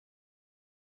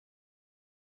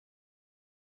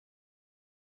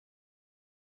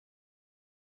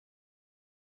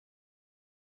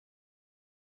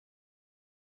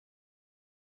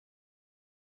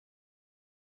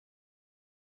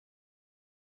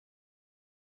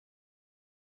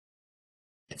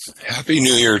Happy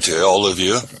New Year to all of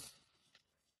you.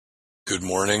 Good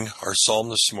morning. Our psalm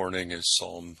this morning is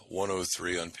Psalm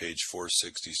 103 on page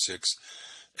 466,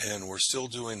 and we're still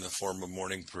doing the form of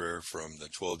morning prayer from the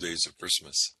 12 days of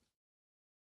Christmas.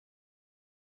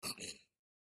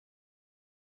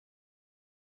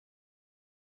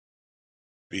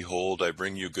 Behold, I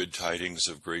bring you good tidings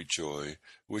of great joy,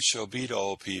 which shall be to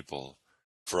all people.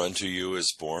 For unto you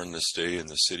is born this day in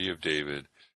the city of David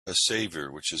a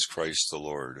Savior, which is Christ the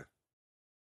Lord.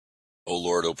 O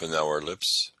Lord, open thou our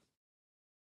lips,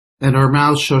 and our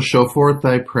mouths shall show forth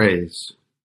thy praise.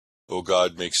 O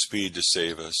God, make speed to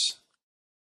save us.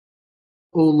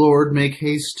 O Lord, make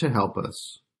haste to help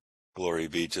us. Glory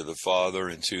be to the Father,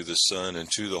 and to the Son, and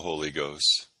to the Holy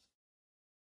Ghost.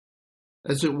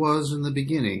 As it was in the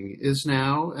beginning, is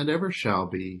now, and ever shall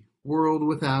be, world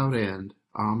without end.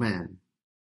 Amen.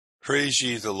 Praise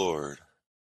ye the Lord.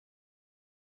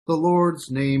 The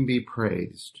Lord's name be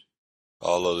praised.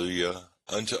 Alleluia.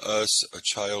 Unto us a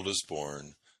child is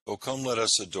born. O come, let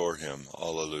us adore him.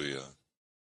 Alleluia.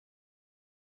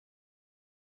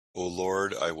 O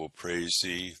Lord, I will praise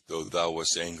thee, though thou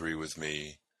wast angry with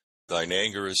me. Thine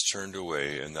anger is turned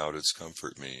away, and thou didst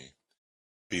comfort me.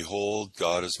 Behold,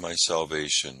 God is my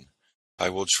salvation. I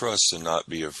will trust and not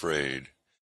be afraid.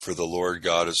 For the Lord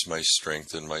God is my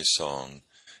strength and my song.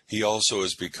 He also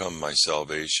has become my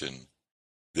salvation.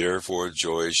 Therefore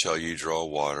joy shall ye draw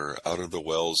water out of the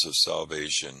wells of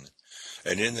salvation.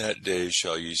 And in that day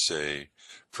shall ye say,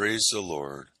 Praise the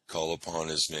Lord, call upon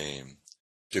his name.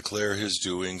 Declare his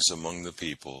doings among the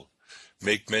people.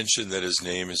 Make mention that his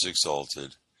name is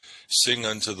exalted. Sing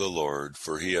unto the Lord,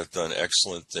 for he hath done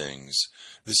excellent things.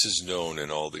 This is known in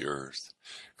all the earth.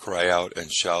 Cry out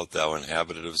and shout, thou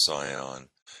inhabitant of Zion,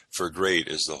 for great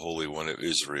is the Holy One of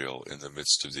Israel in the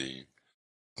midst of thee.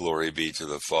 Glory be to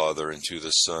the Father, and to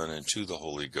the Son, and to the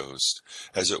Holy Ghost,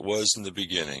 as it was in the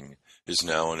beginning, is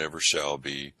now, and ever shall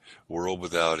be, world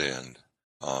without end.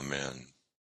 Amen.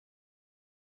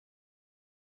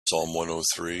 Psalm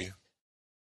 103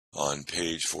 on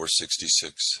page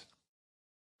 466.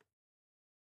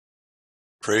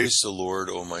 Praise the Lord,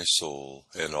 O my soul,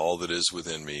 and all that is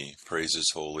within me, praise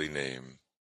his holy name.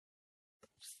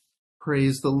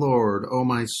 Praise the Lord, O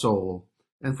my soul,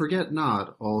 and forget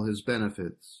not all his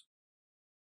benefits.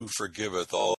 Who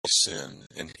forgiveth all sin,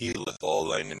 and healeth all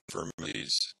thine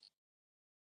infirmities.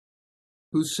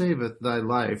 Who saveth thy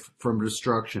life from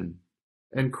destruction,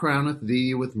 and crowneth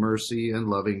thee with mercy and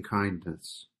loving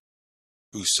kindness.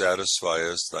 Who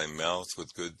satisfieth thy mouth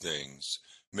with good things,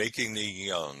 making thee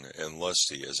young and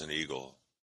lusty as an eagle.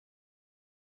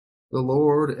 The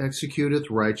Lord executeth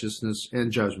righteousness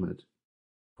and judgment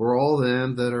for all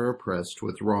them that are oppressed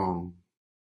with wrong.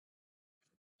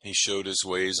 He showed his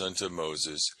ways unto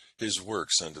Moses, his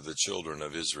works unto the children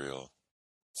of Israel.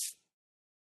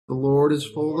 The Lord is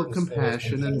full of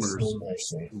compassion and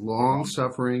mercy,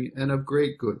 long-suffering, and of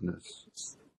great goodness.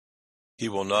 He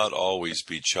will not always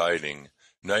be chiding,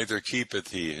 neither keepeth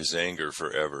he his anger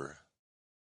forever.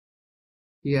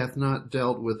 He hath not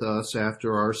dealt with us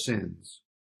after our sins,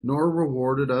 nor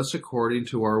rewarded us according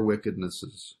to our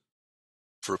wickednesses.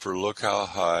 For look how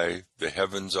high the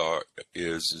heavens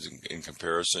is in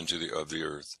comparison to the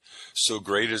earth. So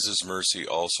great is his mercy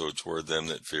also toward them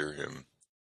that fear him.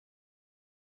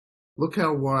 Look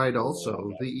how wide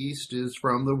also the east is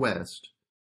from the west.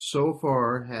 So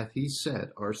far hath he set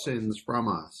our sins from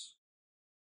us.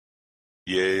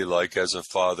 Yea, like as a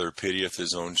father pitieth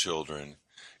his own children,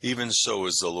 even so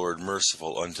is the Lord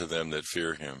merciful unto them that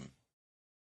fear him.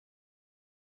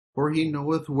 For he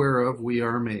knoweth whereof we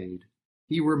are made.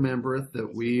 He remembereth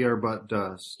that we are but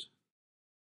dust.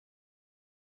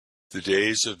 The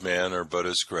days of man are but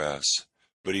as grass,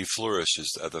 but he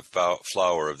flourisheth as the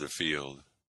flower of the field.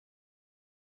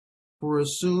 For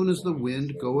as soon as the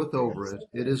wind goeth over it,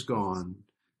 it is gone,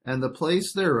 and the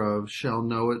place thereof shall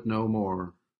know it no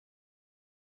more.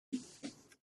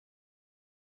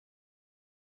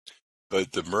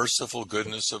 But the merciful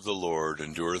goodness of the Lord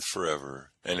endureth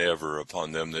forever and ever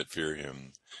upon them that fear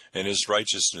him, and his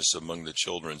righteousness among the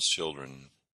children's children.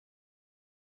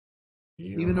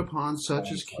 Even upon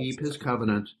such as keep his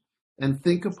covenant, and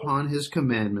think upon his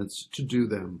commandments to do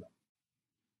them.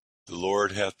 The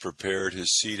Lord hath prepared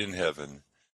his seat in heaven,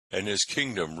 and his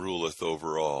kingdom ruleth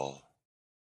over all.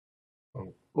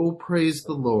 O praise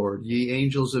the Lord, ye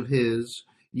angels of his,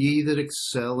 ye that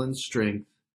excel in strength,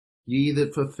 ye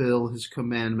that fulfill his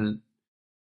commandment,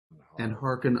 and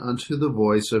hearken unto the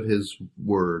voice of his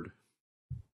word.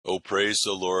 O praise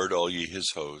the Lord, all ye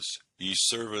his hosts, ye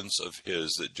servants of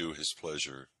his that do his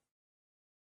pleasure.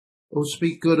 O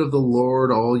speak good of the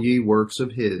Lord, all ye works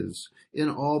of his, in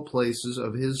all places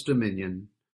of his dominion.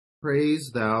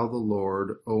 Praise thou the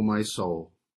Lord, O my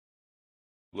soul.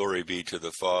 Glory be to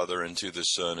the Father, and to the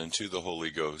Son, and to the Holy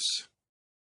Ghost.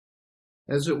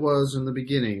 As it was in the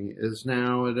beginning, is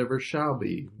now, and ever shall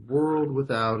be, world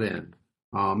without end.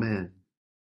 Amen.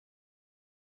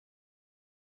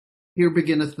 Here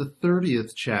beginneth the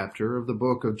 30th chapter of the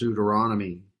book of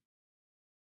Deuteronomy.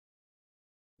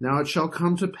 Now it shall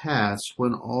come to pass,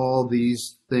 when all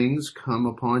these things come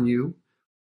upon you,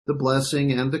 the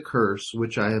blessing and the curse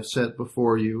which I have set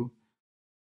before you,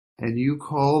 and you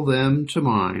call them to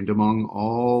mind among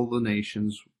all the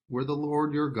nations where the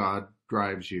Lord your God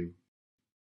drives you,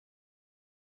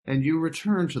 and you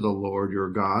return to the Lord your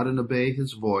God and obey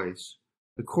his voice,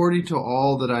 according to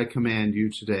all that I command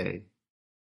you today,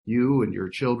 you and your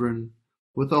children,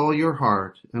 with all your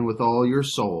heart and with all your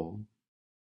soul,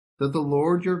 that the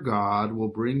Lord your God will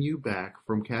bring you back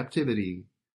from captivity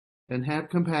and have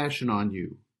compassion on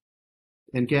you,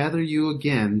 and gather you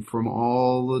again from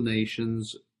all the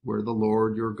nations where the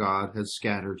Lord your God has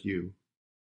scattered you.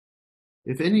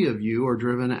 If any of you are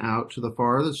driven out to the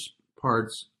farthest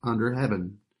parts under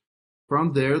heaven,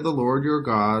 from there the Lord your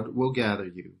God will gather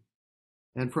you,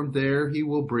 and from there he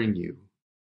will bring you.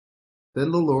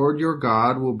 Then the Lord your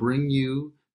God will bring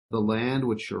you the land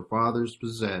which your fathers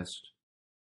possessed,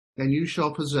 and you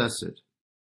shall possess it.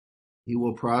 He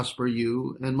will prosper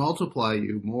you and multiply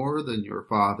you more than your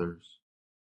fathers.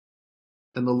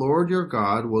 And the Lord your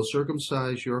God will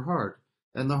circumcise your heart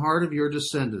and the heart of your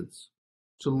descendants,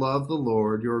 to love the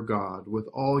Lord your God with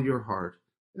all your heart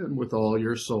and with all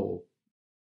your soul,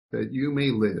 that you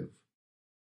may live.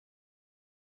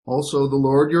 Also the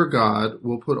Lord your God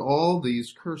will put all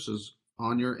these curses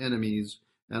on your enemies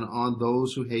and on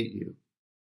those who hate you,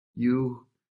 you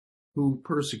who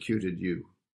persecuted you.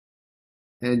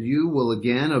 And you will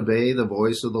again obey the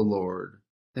voice of the Lord,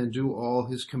 and do all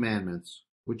his commandments,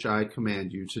 which I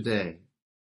command you today.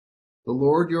 The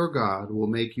Lord your God will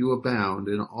make you abound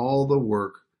in all the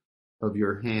work of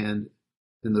your hand,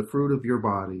 in the fruit of your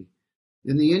body,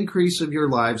 in the increase of your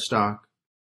livestock,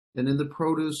 and in the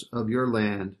produce of your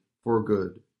land for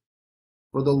good.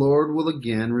 For the Lord will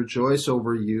again rejoice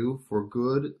over you for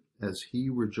good, as he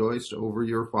rejoiced over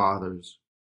your fathers.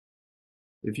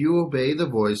 If you obey the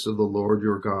voice of the Lord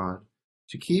your God,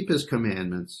 to keep his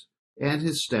commandments and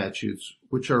his statutes,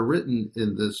 which are written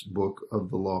in this book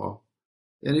of the law,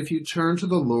 and if you turn to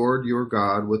the Lord your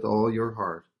God with all your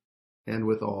heart and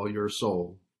with all your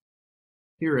soul.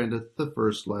 Here endeth the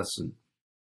first lesson.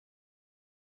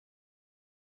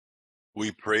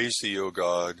 We praise thee, O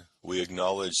God, we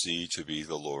acknowledge thee to be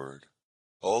the Lord.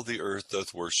 All the earth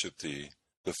doth worship thee,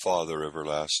 the Father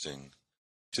everlasting.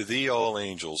 To thee all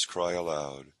angels cry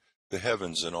aloud, the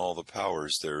heavens and all the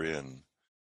powers therein.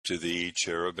 To thee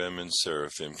cherubim and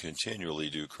seraphim continually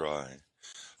do cry,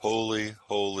 Holy,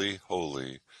 holy,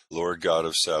 holy, Lord God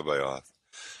of Sabaoth.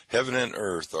 Heaven and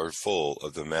earth are full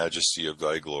of the majesty of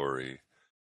thy glory.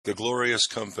 The glorious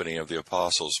company of the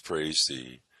apostles praise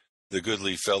thee. The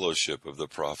goodly fellowship of the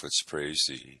prophets praise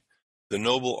thee. The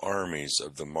noble armies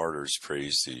of the martyrs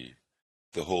praise thee.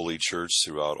 The holy church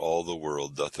throughout all the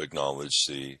world doth acknowledge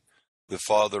thee, the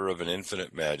Father of an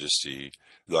infinite majesty,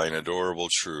 thine adorable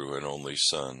true and only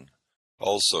Son,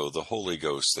 also the Holy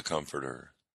Ghost the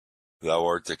Comforter. Thou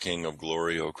art the King of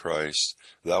glory, O Christ,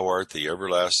 thou art the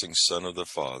everlasting Son of the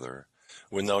Father.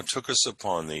 When thou tookest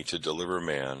upon thee to deliver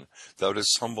man, thou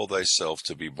didst humble thyself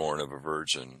to be born of a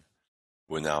virgin.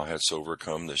 When thou hadst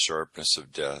overcome the sharpness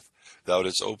of death, thou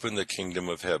didst open the kingdom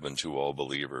of heaven to all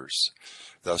believers.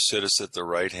 Thou sittest at the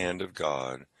right hand of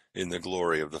God, in the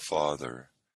glory of the Father.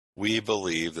 We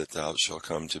believe that thou shalt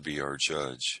come to be our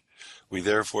judge. We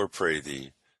therefore pray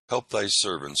thee, help thy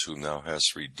servants whom thou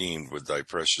hast redeemed with thy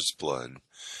precious blood.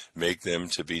 Make them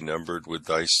to be numbered with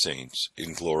thy saints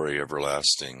in glory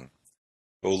everlasting.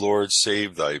 O Lord,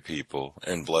 save thy people,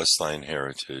 and bless thine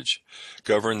heritage.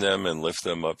 Govern them and lift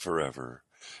them up forever.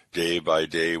 Day by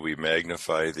day we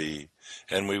magnify thee,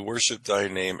 and we worship thy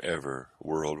name ever,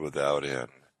 world without end.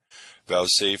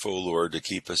 Vouchsafe, O Lord, to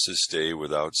keep us this day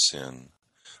without sin.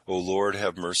 O Lord,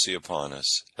 have mercy upon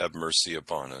us, have mercy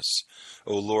upon us.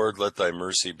 O Lord, let thy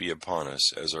mercy be upon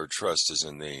us, as our trust is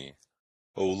in thee.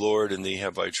 O Lord, in thee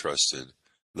have I trusted.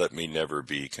 Let me never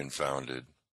be confounded.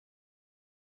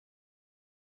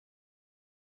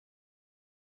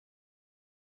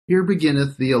 Here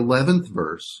beginneth the 11th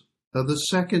verse of the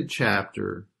 2nd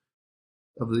chapter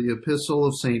of the Epistle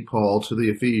of St. Paul to the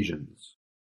Ephesians.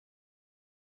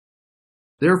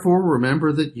 Therefore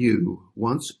remember that you,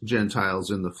 once Gentiles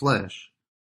in the flesh,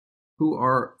 who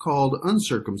are called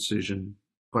uncircumcision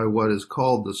by what is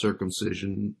called the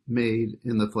circumcision made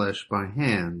in the flesh by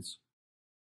hands,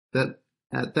 that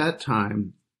at that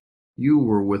time you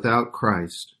were without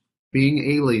Christ,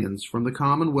 being aliens from the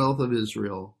commonwealth of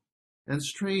Israel, and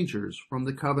strangers from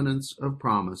the covenants of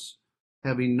promise,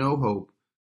 having no hope,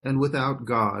 and without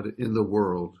God in the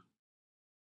world.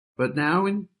 But now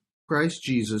in Christ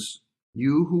Jesus,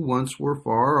 you who once were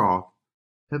far off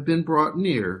have been brought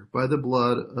near by the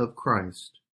blood of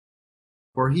Christ.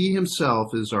 For he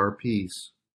himself is our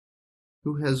peace,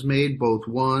 who has made both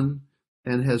one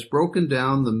and has broken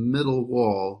down the middle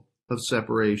wall of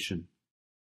separation,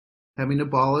 having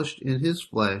abolished in his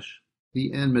flesh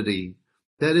the enmity,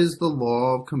 that is, the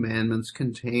law of commandments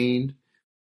contained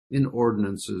in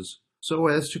ordinances, so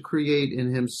as to create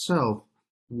in himself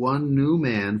one new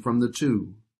man from the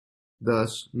two,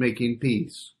 thus making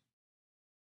peace,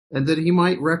 and that he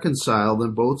might reconcile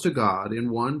them both to God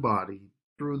in one body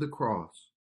through the cross,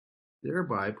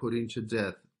 thereby putting to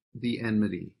death the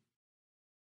enmity.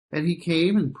 And he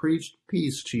came and preached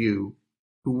peace to you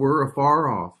who were afar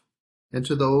off, and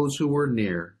to those who were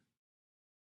near.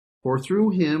 For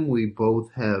through him we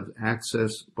both have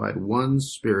access by one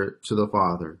Spirit to the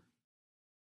Father.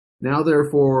 Now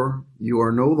therefore you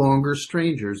are no longer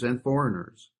strangers and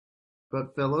foreigners,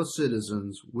 but fellow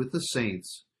citizens with the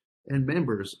saints and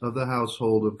members of the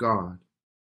household of God,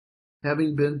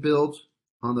 having been built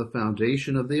on the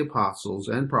foundation of the apostles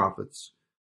and prophets,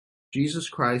 Jesus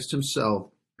Christ himself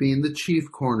being the chief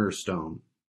cornerstone,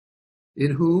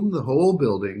 in whom the whole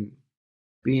building,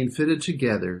 being fitted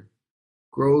together,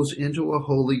 grows into a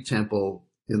holy temple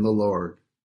in the Lord,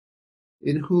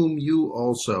 in whom you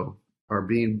also are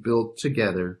being built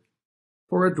together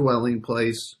for a dwelling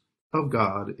place of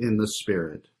God in the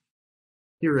Spirit.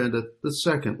 Here endeth the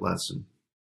second lesson.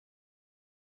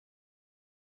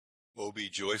 O be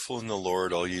joyful in the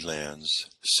Lord, all ye lands.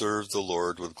 Serve the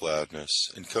Lord with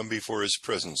gladness, and come before his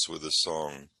presence with a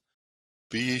song.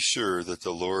 Be ye sure that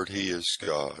the Lord, he is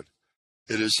God.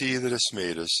 It is he that has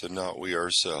made us, and not we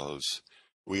ourselves.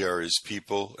 We are his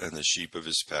people, and the sheep of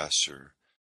his pasture.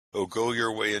 O go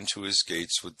your way into his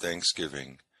gates with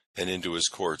thanksgiving, and into his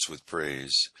courts with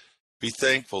praise. Be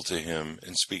thankful to him,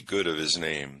 and speak good of his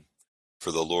name.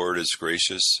 For the Lord is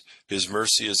gracious, his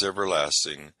mercy is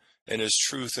everlasting, and his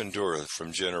truth endureth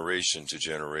from generation to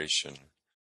generation.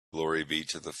 Glory be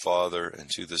to the Father, and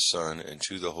to the Son, and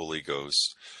to the Holy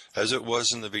Ghost, as it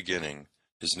was in the beginning,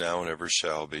 is now, and ever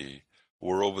shall be,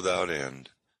 world without end.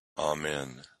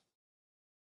 Amen.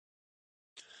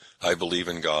 I believe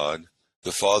in God,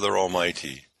 the Father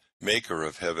Almighty, maker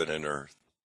of heaven and earth,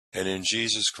 and in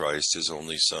Jesus Christ, his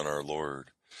only Son, our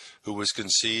Lord, who was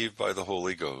conceived by the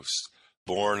Holy Ghost,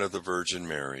 born of the Virgin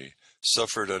Mary,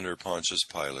 suffered under Pontius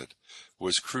Pilate,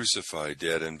 was crucified,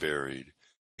 dead, and buried.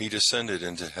 He descended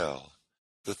into hell.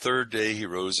 The third day he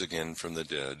rose again from the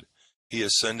dead. He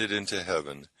ascended into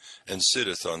heaven, and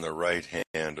sitteth on the right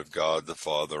hand of God the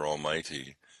Father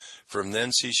Almighty. From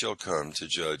thence he shall come to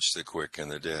judge the quick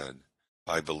and the dead.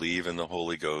 I believe in the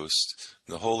Holy Ghost,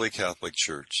 the Holy Catholic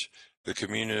Church, the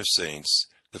communion of saints,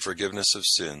 the forgiveness of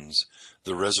sins,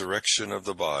 the resurrection of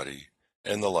the body,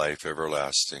 and the life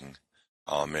everlasting.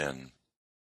 Amen.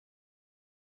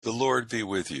 The Lord be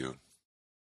with you.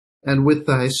 And with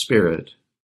thy spirit.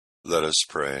 Let us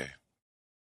pray.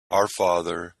 Our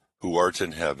Father, who art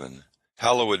in heaven,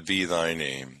 hallowed be thy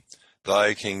name.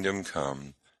 Thy kingdom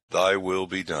come, thy will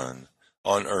be done,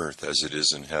 on earth as it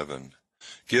is in heaven.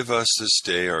 Give us this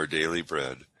day our daily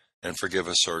bread, and forgive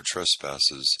us our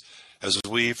trespasses, as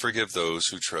we forgive those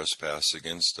who trespass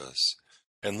against us.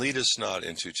 And lead us not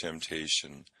into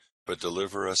temptation, but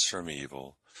deliver us from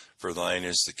evil. For thine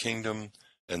is the kingdom,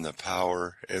 and the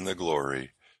power, and the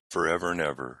glory, forever and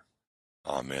ever.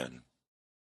 Amen.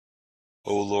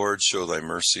 O Lord, show thy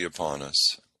mercy upon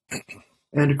us.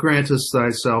 And grant us thy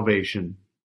salvation.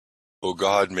 O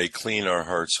God, make clean our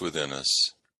hearts within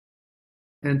us.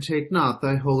 And take not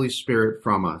thy Holy Spirit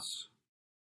from us.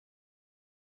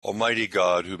 Almighty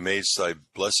God, who madest thy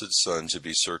blessed Son to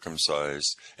be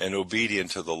circumcised, and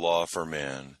obedient to the law for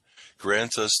man,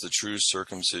 grant us the true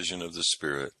circumcision of the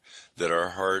Spirit, that our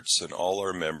hearts and all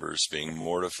our members, being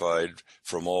mortified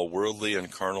from all worldly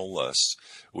and carnal lusts,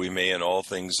 we may in all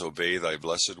things obey thy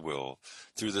blessed will,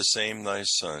 through the same thy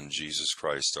Son, Jesus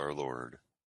Christ our Lord.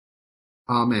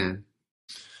 Amen.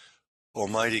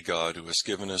 Almighty God, who hast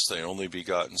given us thy only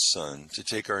begotten Son, to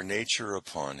take our nature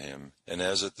upon him, and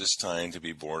as at this time to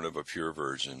be born of a pure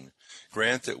virgin,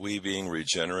 grant that we, being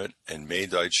regenerate and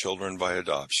made thy children by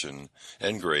adoption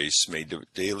and grace, may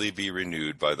daily be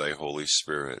renewed by thy Holy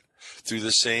Spirit, through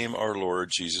the same our Lord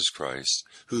Jesus Christ,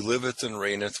 who liveth and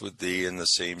reigneth with thee in the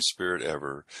same Spirit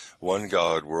ever, one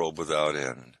God, world without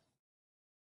end.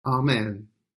 Amen.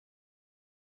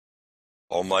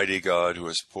 Almighty God, who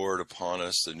hast poured upon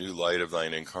us the new light of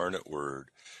thine incarnate word,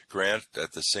 grant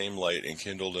that the same light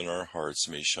enkindled in our hearts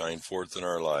may shine forth in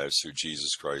our lives through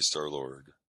Jesus Christ our Lord.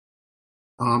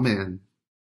 Amen.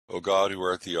 O God, who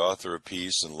art the author of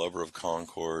peace and lover of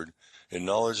concord, in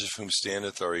knowledge of whom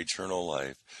standeth our eternal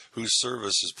life, whose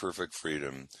service is perfect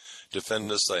freedom,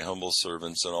 defend us, thy humble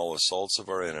servants, in all assaults of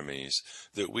our enemies,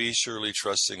 that we, surely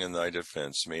trusting in thy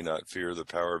defense, may not fear the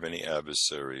power of any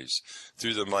adversaries,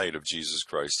 through the might of Jesus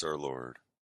Christ our Lord.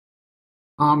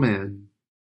 Amen.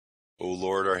 O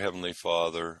Lord, our heavenly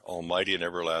Father, almighty and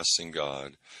everlasting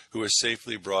God, who hast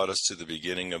safely brought us to the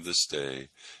beginning of this day,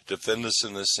 defend us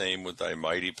in the same with thy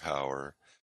mighty power,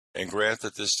 and grant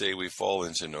that this day we fall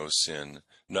into no sin,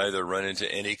 neither run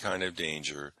into any kind of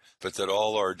danger, but that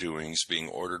all our doings, being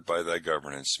ordered by thy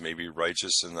governance, may be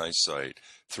righteous in thy sight,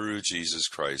 through Jesus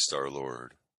Christ our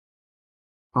Lord.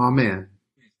 Amen.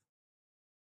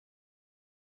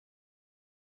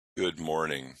 Good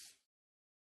morning.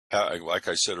 Like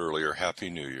I said earlier, Happy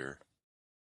New Year.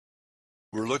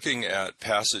 We're looking at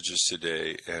passages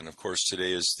today, and of course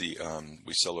today is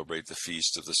we celebrate the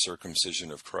feast of the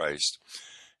circumcision of Christ.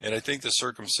 And I think the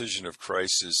circumcision of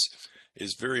Christ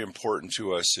is very important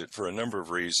to us for a number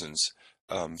of reasons.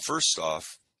 First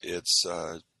off, it's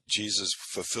Jesus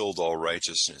fulfilled all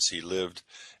righteousness. He lived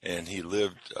in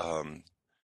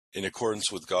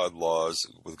accordance with God's laws,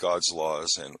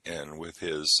 and with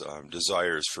His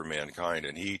desires for mankind,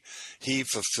 and he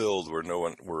fulfilled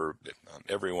where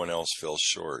everyone else fell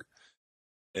short.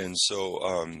 And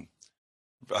so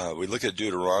we look at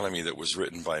Deuteronomy that was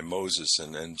written by Moses,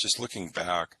 and just looking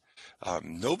back,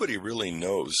 nobody really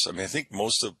knows. I mean, I think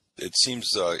it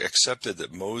seems accepted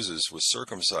that Moses was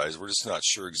circumcised. We're just not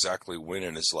sure exactly when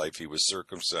in his life he was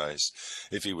circumcised.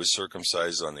 If he was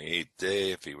circumcised on the 8th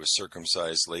day, if he was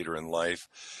circumcised later in life.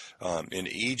 In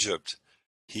Egypt,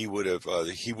 he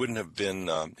wouldn't have been,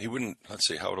 let's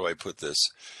see, how do I put this?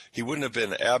 He wouldn't have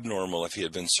been abnormal if he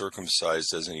had been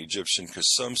circumcised as an Egyptian,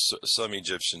 because some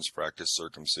Egyptians practice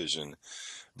circumcision.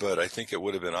 But I think it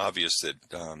would have been obvious that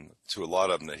to a lot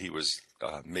of them that he was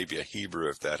maybe a Hebrew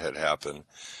if that had happened.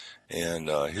 And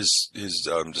his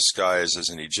disguise as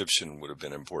an Egyptian would have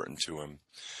been important to him.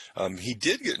 He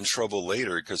did get in trouble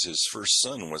later because his first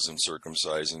son wasn't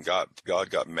circumcised, and God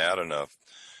got mad enough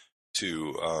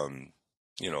to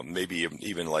maybe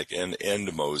even like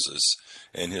end Moses,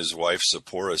 and his wife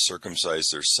Zipporah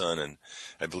circumcised their son, and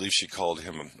I believe she called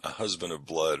him a husband of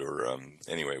blood, or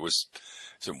anyway,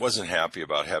 wasn't happy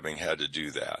about having had to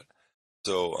do that.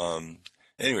 So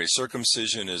anyway,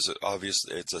 circumcision is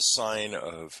obviously, it's a sign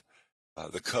of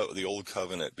the old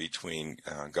covenant between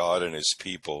God and His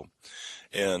people,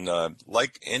 and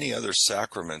like any other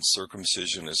sacrament,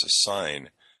 circumcision is a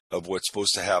sign of what's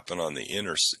supposed to happen on the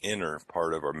inner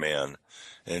part of our man.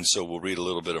 And so we'll read a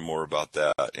little bit more about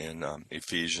that in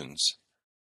Ephesians.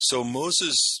 So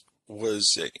Moses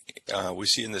was, we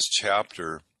see in this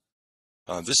chapter,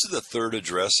 this is the third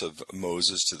address of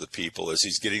Moses to the people as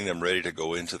he's getting them ready to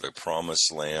go into the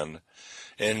promised land.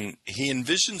 And he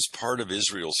envisions part of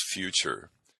Israel's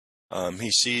future. He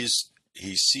sees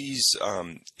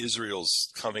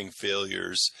Israel's coming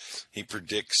failures. He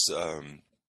predicts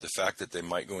the fact that they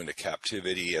might go into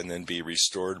captivity and then be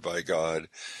restored by God.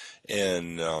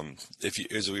 And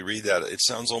as we read that, it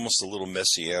sounds almost a little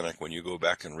messianic when you go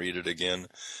back and read it again,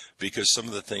 because some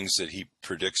of the things that he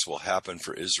predicts will happen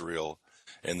for Israel,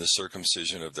 and the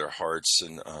circumcision of their hearts,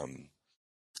 and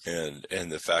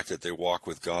the fact that they walk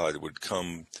with God would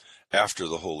come after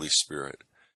the Holy Spirit.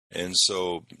 And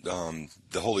so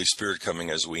the Holy Spirit coming,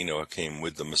 as we know, came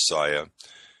with the Messiah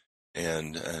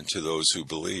and to those who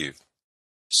believe.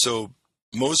 So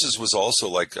Moses was also,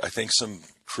 like, I think some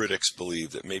critics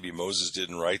believe that maybe Moses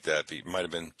didn't write that. He might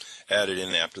have been added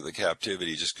in after the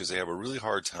captivity, just because they have a really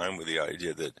hard time with the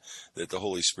idea that the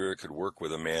Holy Spirit could work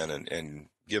with a man and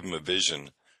give him a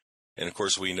vision. And of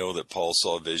course, we know that Paul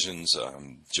saw visions.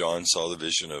 John saw the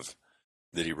vision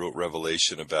that he wrote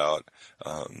Revelation about.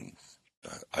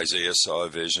 Isaiah saw a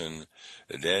vision.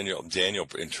 Daniel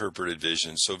interpreted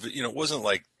visions. So, it wasn't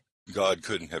like God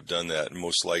couldn't have done that, and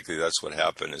most likely that's what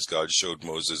happened. Is God showed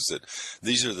Moses that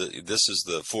this is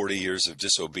the 40 years of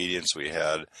disobedience we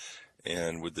had,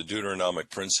 And with the Deuteronomic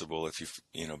principle, if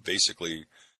basically,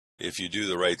 if you do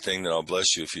the right thing, then I'll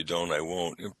bless you. If you don't, I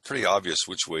won't. Pretty obvious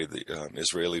which way the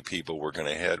Israeli people were going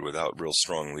to head without real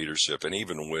strong leadership, and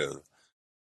even with.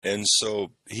 And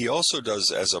so he also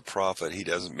does, as a prophet,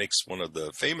 makes one of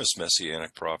the famous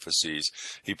messianic prophecies.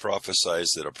 He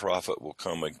prophesies that a prophet will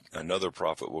come, another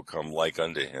prophet will come like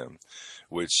unto him,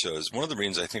 which is one of the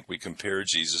reasons I think we compare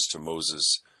Jesus to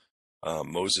Moses.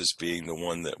 Moses being the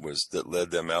one that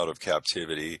led them out of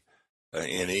captivity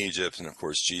in Egypt, and of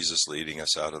course Jesus leading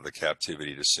us out of the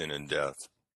captivity to sin and death.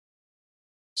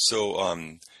 So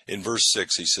in verse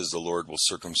 6 he says the Lord will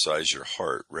circumcise your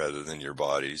heart rather than your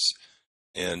bodies.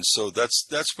 And so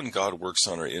that's when God works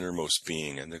on our innermost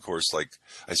being. And of course, like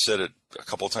I said it a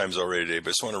couple times already today, but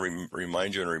I just want to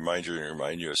remind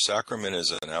you, a sacrament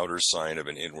is an outer sign of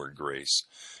an inward grace,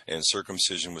 and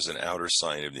circumcision was an outer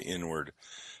sign of the inward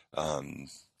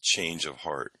change of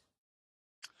heart.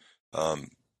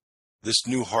 This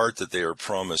new heart that they are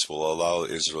promised will allow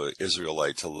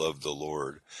Israelite to love the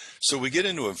Lord. So we get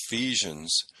into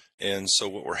Ephesians, and so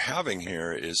what we're having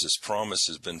here is this promise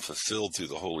has been fulfilled through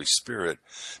the Holy Spirit,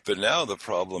 but now the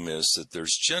problem is that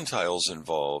there's Gentiles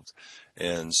involved,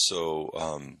 and so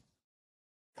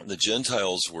the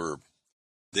Gentiles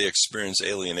they experienced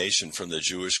alienation from the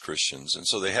Jewish Christians. And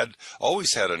so they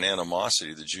always had an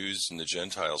animosity. The Jews and the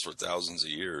Gentiles for thousands of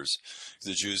years.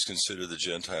 The Jews considered the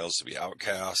Gentiles to be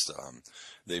outcast.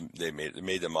 They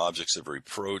made them objects of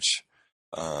reproach.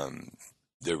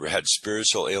 They had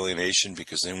spiritual alienation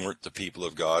because they weren't the people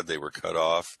of God. They were cut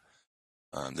off.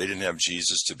 They didn't have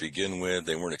Jesus to begin with.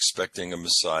 They weren't expecting a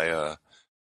Messiah.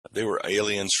 They were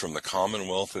aliens from the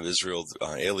Commonwealth of Israel.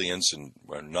 Aliens and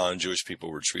non-Jewish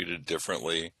people were treated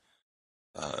differently.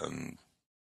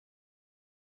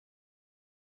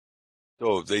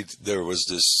 So there was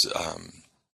this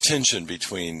tension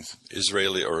between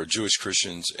Israeli or Jewish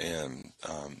Christians and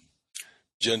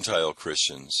Gentile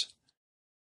Christians.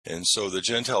 And so the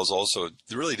Gentiles also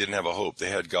really didn't have a hope.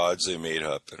 They had gods they made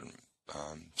up, and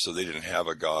so they didn't have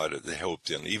a God that they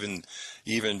hoped in.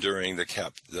 Even during the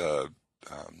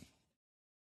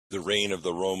reign of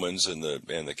the Romans and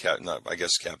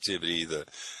captivity, the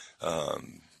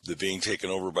being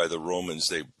taken over by the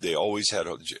Romans, they always had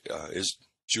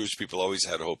Jewish people always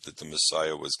had hope that the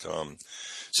Messiah was come.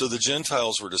 So the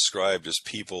Gentiles were described as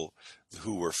people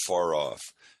who were far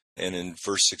off. And in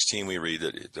verse 16 we read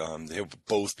that they'll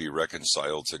both be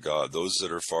reconciled to God, those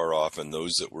that are far off and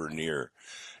those that were near.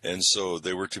 And so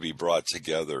they were to be brought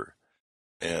together.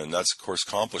 And that's, of course,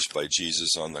 accomplished by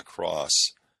Jesus on the cross.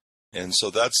 And so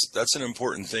that's an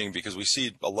important thing, because we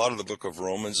see a lot of the book of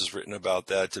Romans is written about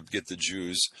that, to get the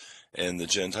Jews and the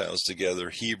Gentiles together.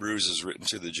 Hebrews is written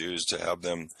to the Jews to have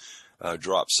them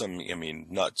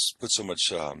not put so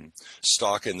much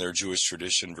stock in their Jewish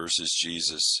tradition versus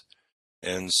Jesus.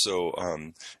 And so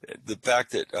the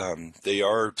fact that they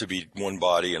are to be one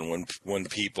body and one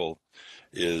people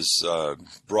is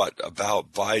brought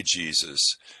about by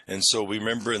Jesus. And so we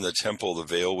remember in the temple, the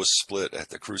veil was split at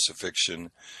the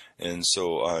crucifixion. And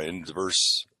so in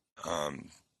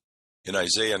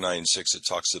Isaiah 9:6, it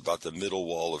talks about the middle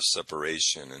wall of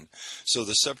separation. And so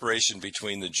the separation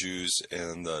between the Jews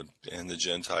and the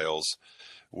Gentiles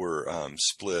were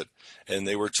split, and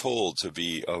they were told to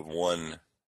be one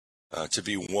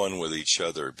with each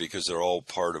other, because they're all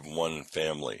part of one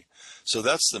family. So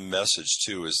that's the message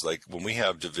too, is like when we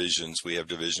have divisions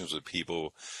with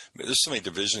people. There's so many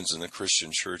divisions in the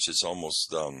Christian church, it's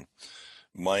almost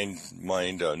mind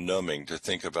numbing to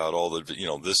think about all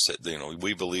the,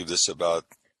 we believe this about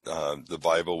the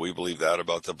Bible, we believe that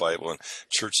about the Bible, and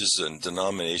churches and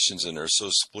denominations, and they're so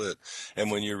split. And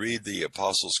when you read the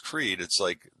Apostles' Creed, it's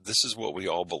like, this is what we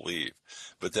all believe.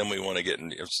 But then we want to get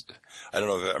in, I don't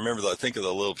know, I remember, I think of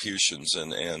the Lilliputians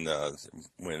and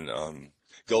when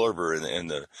Gulliver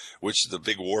and which the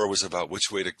big war was about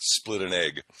which way to split an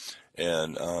egg.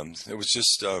 And it was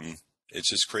just, it's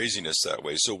just craziness that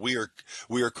way. So we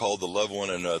are called to love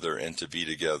one another and to be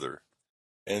together.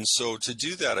 And so to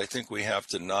do that, I think we have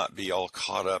to not be all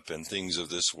caught up in things of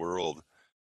this world.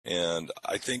 And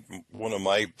I think one of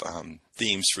my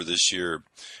themes for this year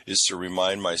is to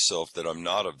remind myself that I'm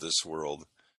not of this world.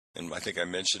 And I think I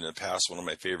mentioned in the past, one of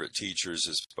my favorite teachers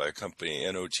is by a company,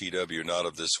 NOTW, Not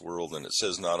of This World, and it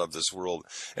says not of this world.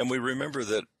 And we remember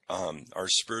that our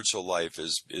spiritual life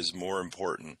is more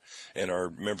important, and our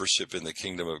membership in the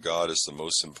kingdom of God is the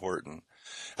most important.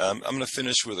 I'm going to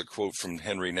finish with a quote from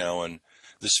Henry Nouwen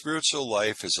The spiritual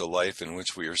life is a life in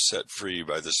which we are set free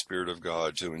by the Spirit of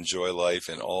God to enjoy life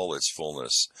in all its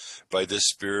fullness. By this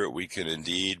Spirit we can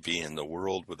indeed be in the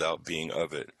world without being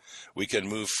of it. We can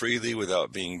move freely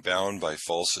without being bound by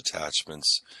false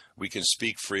attachments. We can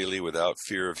speak freely without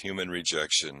fear of human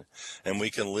rejection, and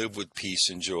we can live with peace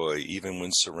and joy even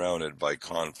when surrounded by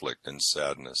conflict and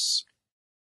sadness.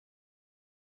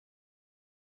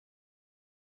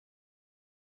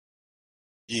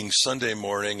 Being Sunday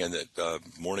morning, and that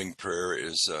morning prayer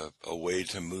is a way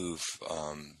to move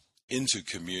into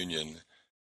communion.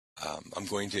 I'm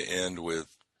going to end with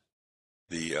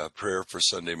the prayer for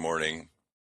Sunday morning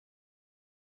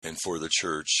and for the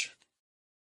church.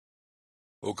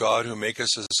 O God, who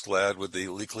makest us glad with the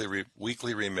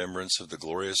weekly remembrance of the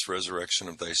glorious resurrection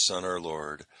of thy Son, our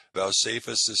Lord, vouchsafe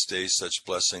us this day such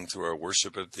blessing through our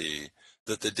worship of thee,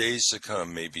 that the days to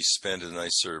come may be spent in thy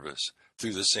service,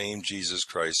 through the same Jesus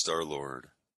Christ our Lord.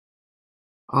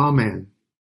 Amen.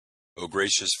 O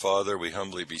gracious Father, we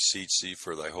humbly beseech thee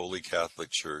for thy holy Catholic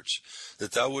Church,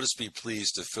 that thou wouldest be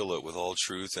pleased to fill it with all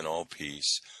truth and all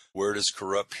peace. Where it is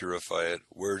corrupt, purify it.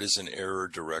 Where it is in error,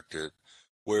 direct it.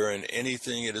 Where in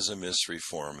anything it is amiss,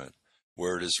 reform it.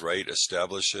 Where it is right,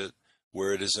 establish it.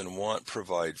 Where it is in want,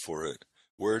 provide for it.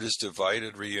 Where it is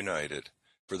divided, reunite it.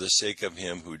 For the sake of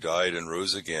him who died and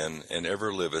rose again, and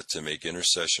ever liveth to make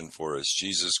intercession for us,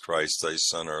 Jesus Christ, thy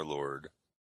Son, our Lord.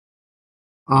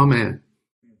 Amen.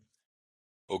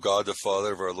 O God, the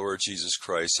Father of our Lord Jesus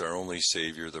Christ, our only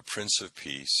Savior, the Prince of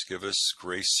Peace, give us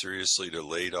grace seriously to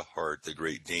lay to heart the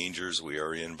great dangers we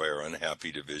are in by our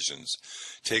unhappy divisions.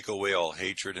 Take away all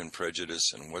hatred and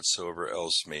prejudice and whatsoever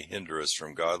else may hinder us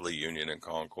from godly union and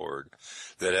concord,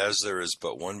 that as there is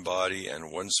but one body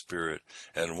and one Spirit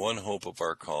and one hope of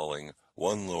our calling,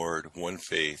 one Lord, one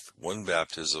faith, one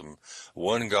baptism,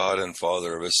 one God and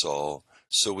Father of us all,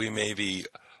 so we may be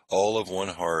all of one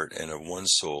heart and of one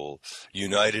soul,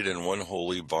 united in one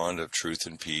holy bond of truth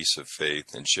and peace, of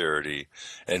faith and charity,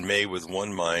 and may with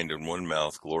one mind and one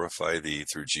mouth glorify thee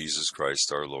through Jesus Christ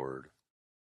our Lord.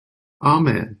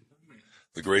 Amen.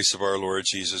 The grace of our Lord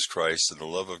Jesus Christ and the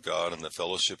love of God and the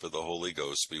fellowship of the Holy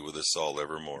Ghost be with us all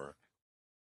evermore.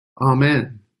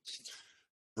 Amen.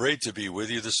 Great to be with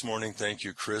you this morning. Thank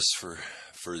you, Chris,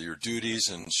 for your duties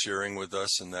and sharing with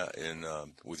us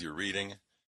with your reading.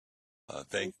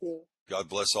 Thank you. God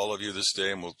bless all of you this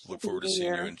day, and we'll look forward to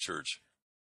seeing you in church.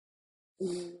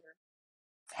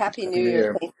 Happy New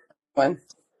Year. Thank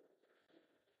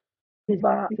you,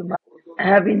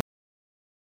 everyone.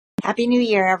 Happy New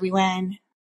Year, everyone.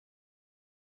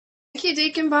 Thank you,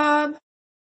 Deacon Bob.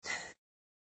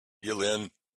 You, Lynn.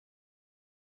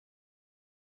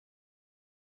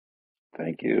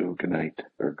 Thank you. Good night,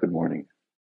 or good morning.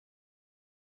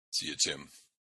 See you, Tim.